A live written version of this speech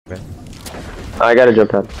press? I gotta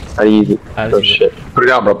jump out. How do you use it? Oh shit. Put it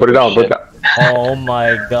down, bro. Put it down. Put it down. Oh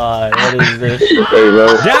my god, what is this? Hey, bro.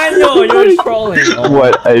 Daniel, you're trolling! Oh.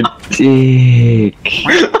 What a dick.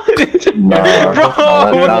 Nah,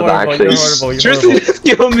 Bro, that was actually... Tristan just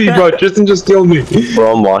killed me, bro. Tristan just killed me.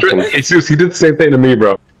 Bro, I'm watching. Jesus, he did the same thing to me,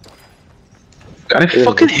 bro. God, I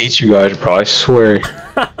fucking hate you guys, bro. I swear.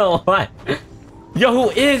 What? Yo, who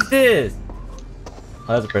is this?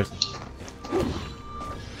 Oh, that's a person.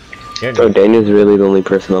 Bro, Daniel's really the only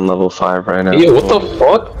person on level 5 right now. Yeah, what the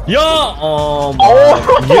fuck? Yo! Oh my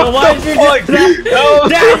god. Yo, why did you do that? No.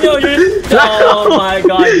 Daniel, you're... Oh my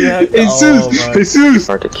god, you have to... Jesus.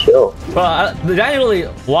 Hard to kill. Bro, Daniel really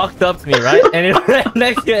walked up to me, right? And it ran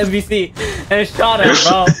next to NBC and shot him,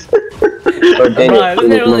 bro. Bro, Daniel, Bro, I didn't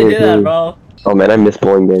really do that, bro. Oh man, I miss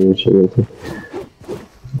bowling Daniel. Shit.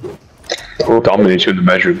 We'll dominate you in the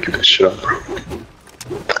measure. Get this shit up, bro.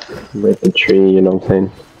 Right the tree, you know what I'm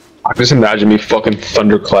saying? I just imagine me fucking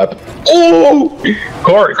thunderclap. Oh!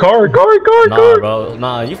 Car. Nah, bro.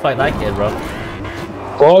 Nah, you fight that kid, bro.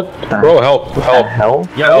 Fuck. Bro, help. Hell?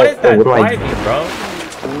 Yo, what is that What do I driving, bro?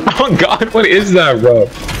 Oh god, what is that, bro?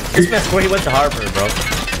 This man swear he went to Harvard, bro.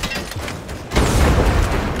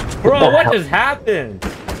 Bro, what just happened?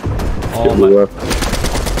 Oh my...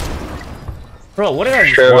 Bro, what did I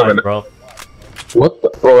just watch, bro? What the?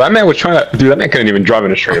 Bro, that man was trying to... Dude, that man couldn't even drive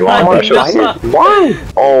in a straight line. Why?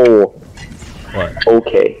 Oh. What?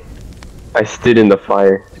 Okay. I stood in the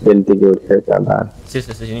fire. Didn't think it would hurt that bad.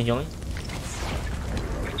 Sister, you need healing?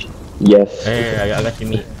 Yes. Hey, I got you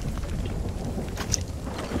meat.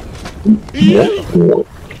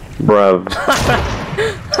 Bruv.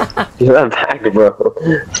 You're not back, bro.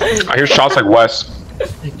 I hear shots like West.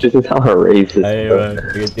 Just how racist. Hey,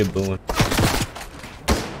 forget your boom.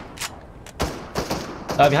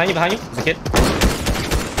 Behind you. There's a kid.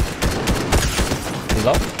 He's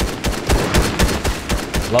low.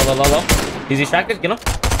 Low. He's distracted, get him.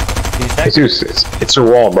 He's distracted. Jesus, it's a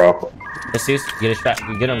wall, bro. Jesus, get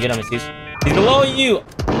distracted. Get him, Jesus. He's below you!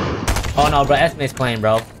 Oh no, bro, Esme's playing,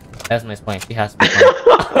 bro. Esme's playing. She has to be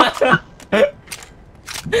playing.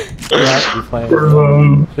 She has to be playing,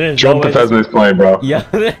 bro. Jump if Esme's playing, bro. Yeah,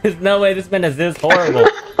 there's no way this man is this horrible.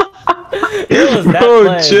 It was that Bro,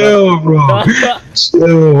 play, chill, bro.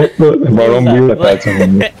 Chill. Bro, don't be like that to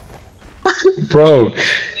him. Bro,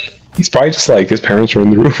 he's probably just like his parents were in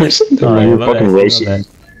the room or something. Oh, They yeah, were fucking roasting.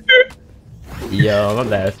 Yo, my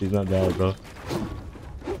bad, he's not bad, bro.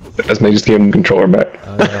 Esme just gave him the controller back.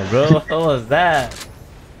 Oh, yeah, bro, what was that?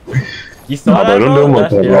 You saw that, bro? bro? Don't do him like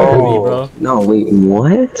That's that, your bro. movie, bro. No, wait,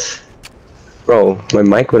 what? Bro, my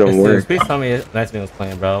mic wouldn't work. Please tell me Nice Man was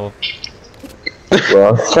playing, bro. Bro,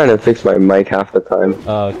 I was trying to fix my mic half the time.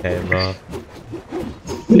 Oh, okay, bro.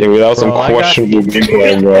 Yeah, that was some Bro, questionable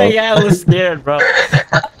gameplay, bro. Yeah, I was scared, bro.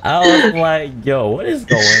 I was like, yo, what is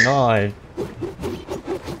going on?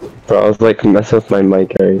 Bro, I was like messing with my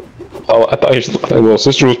mic, right? Oh, I thought your little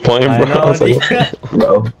sister was playing, bro. I know, I was like,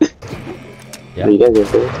 Bro. Yeah. You guys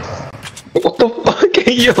are what the fuck,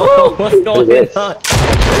 yo? What's going on?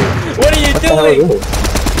 What are you doing?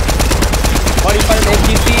 Why are you fighting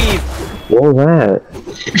NPCs? What was that?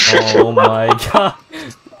 Oh my god.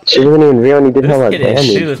 She wasn't even real and he didn't have This a kid is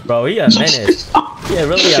damage. shoes, bro. He a menace. Yeah,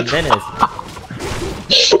 really a menace.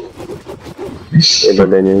 Hey, but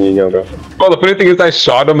then here you go, bro. Bro, the funny thing is I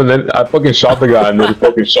shot him and then I fucking shot the guy and then he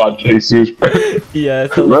fucking shot Jesus. Yeah,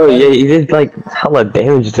 it's Bro, yeah, he did like hella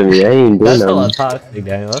damage to me. I ain't doing that's nothing. hella toxic,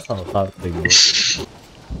 Daniel. That's hella toxic,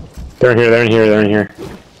 bro. They're in here.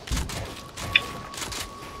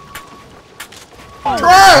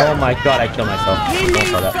 Oh my god, I killed myself. He needs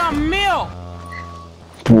some milk.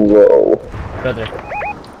 Whoa. Brother.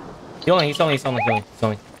 He's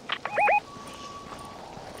only.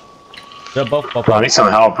 They're both. Bro, I need some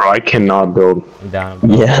help, bro. I cannot build. I'm down.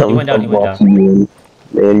 Yeah, He went down.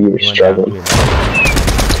 Man, you were struggling.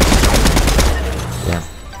 Yeah.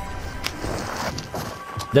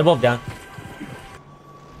 They're both down.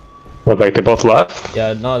 What, like they both left?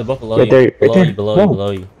 Yeah, no, they're both below Right you. there, right Below there. you, below No. you,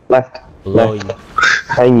 below you. Left. Below Left. you.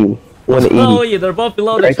 Behind you. 180. Below you, they're both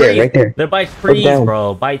below the Right there, trees. right there. They're by trees, down.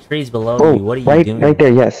 bro. By trees below Oh, you. What are you right, doing? right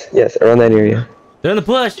there, yes, around that area. They're in the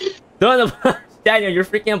bush. They're in the bush. Daniel, you're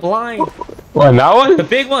freaking blind. What, that one? The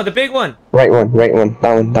big one. Right one. That one.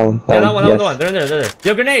 Yeah, that one, yes. They're in there.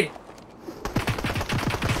 Yo, grenade.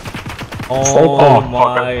 Oh Sniper.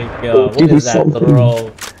 my god. What Dude, is that so-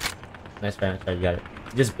 throw? Nice man. You got it.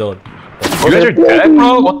 Just build. You guys are dead,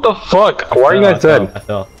 bro? What the fuck? Why are you guys dead? I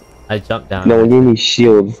fell. I jumped down. No one gave me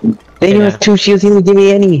shields. They Yeah. has 2 shields, he didn't give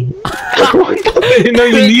me any. I didn't know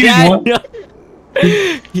you needed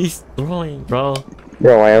one. He's throwing, bro.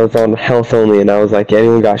 Bro, I was on health only, and I was like,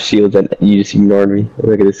 anyone got shields, and you just ignored me.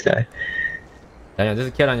 Look at this guy. Daniel, there's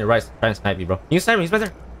a kid on your right trying to snipe you, bro. You snipe me, he's right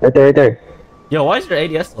there. Right there, right there. Yo, why is your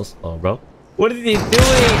ADS so slow, bro? What is he doing?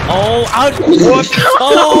 Oh, ouch! What?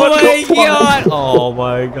 Oh my god! Oh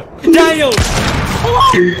my god! Daniel!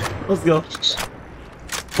 Oh, let's go.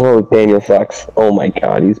 Oh, Daniel sucks. Oh my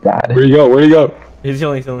god, he's bad. Where'd you go? Where'd you go? He's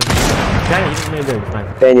healing. Daniel, he doesn't know you're fine.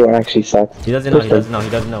 Daniel actually sucks. He doesn't know. He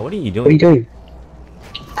doesn't know. What are you doing? What are you doing?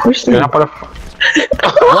 Push them. What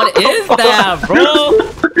is that, bro?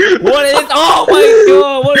 What is? Oh my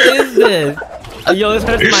god! What is this? Yo, this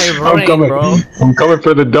hurts my brain, bro. I'm coming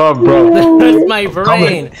for the dub, bro. This hurts my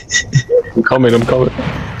brain. I'm coming.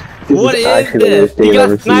 What is this? He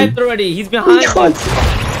got sniped already. He's behind us.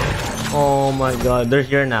 Oh my god, they're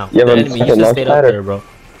here now. Yeah, the enemy. You should stay up there, bro.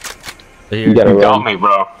 They're here. You gotta got me,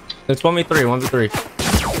 bro. It's 1v3.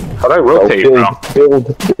 How do I rotate, bro?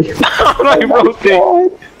 Build. How do I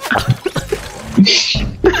rotate?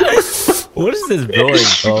 What is this building,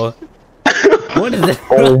 bro? What is it?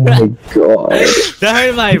 Oh my god. That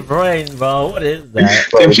hurt my brain, bro. What is that?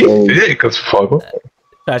 Damn, she thick as fuck.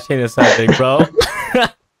 Try to change something, bro.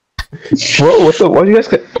 Bro, what the? Why do you guys?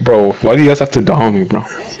 Bro, why do you guys have to dom me, bro?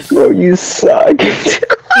 Bro, you suck.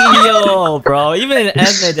 Yo, bro. Even in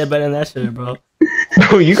Esme did better than that shit, bro.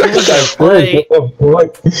 Bro, you guys died first. What the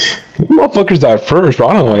fuck? You motherfuckers died first, bro.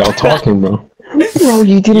 I don't know why y'all talking, bro. Bro,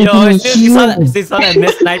 you didn't Yo, even as soon as you saw that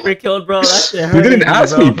missed sniper killed, bro, that shit hurt. You didn't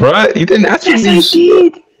ask me, bro. You didn't ask me. Yes, I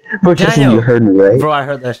did. Bro, Justin, Daniel. you heard me, right? Bro, I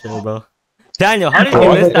heard that shit, bro. Daniel, how did Bro, you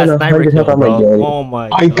I miss was that on sniper 100 kill, health on my bro? game. Oh my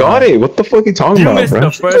god. I got it. What the fuck are you talking You about, missed bro?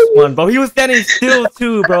 the first one, bro. He was standing still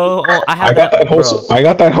too, bro. Oh, I got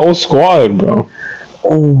that whole squad, bro.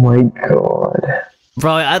 Oh my god.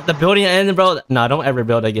 Bro, at the building end, bro. Nah, don't ever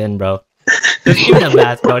build again, bro. Just give me the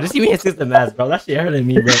mask, bro. Just give me the mask, bro. That shit hurting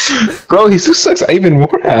me, bro. Bro, he still sucks even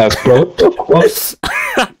more ass, bro. What the fuck?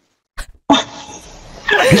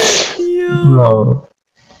 Yo.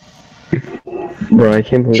 Bro, I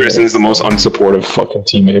can't believe Tristan's the most unsupportive fucking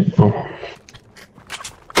teammate, bro.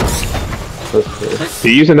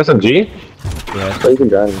 You using SMG? Yeah. You can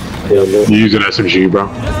drive. You using SMG, bro?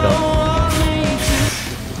 Let's go.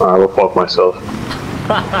 Alright, we'll fuck myself.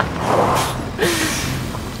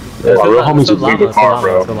 Real homies would leave the car,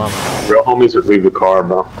 bro. Real homies would leave the car,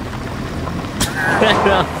 bro.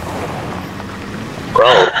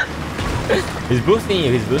 Bro. He's boosting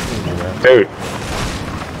you, bro. Dude.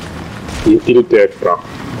 Eat a dick, bro.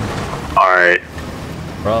 Alright.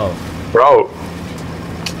 Bro.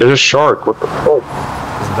 There's a shark. What the fuck?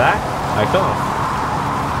 He's back? I come.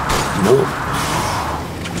 No.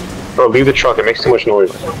 Bro, leave the truck. It makes too much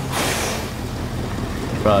noise.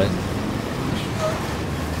 Bro.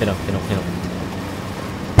 Hit him.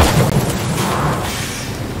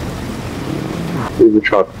 Leave the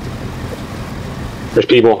truck. There's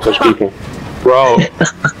people. Bro.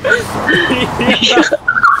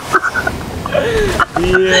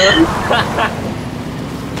 Yeah.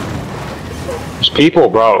 There's people,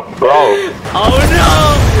 bro. Oh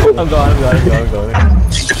no! I'm going.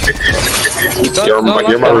 You're my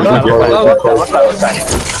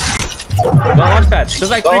Go launch pad.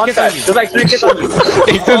 There's like 3 kids on you.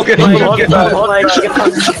 He's just getting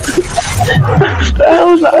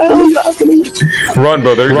Run,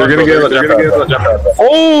 bro. They're gonna get a jump pad.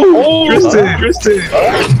 Oh, Tristan.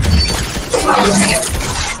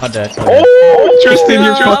 I'm dead. Oh, Tristan,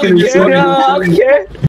 you're fucking insane.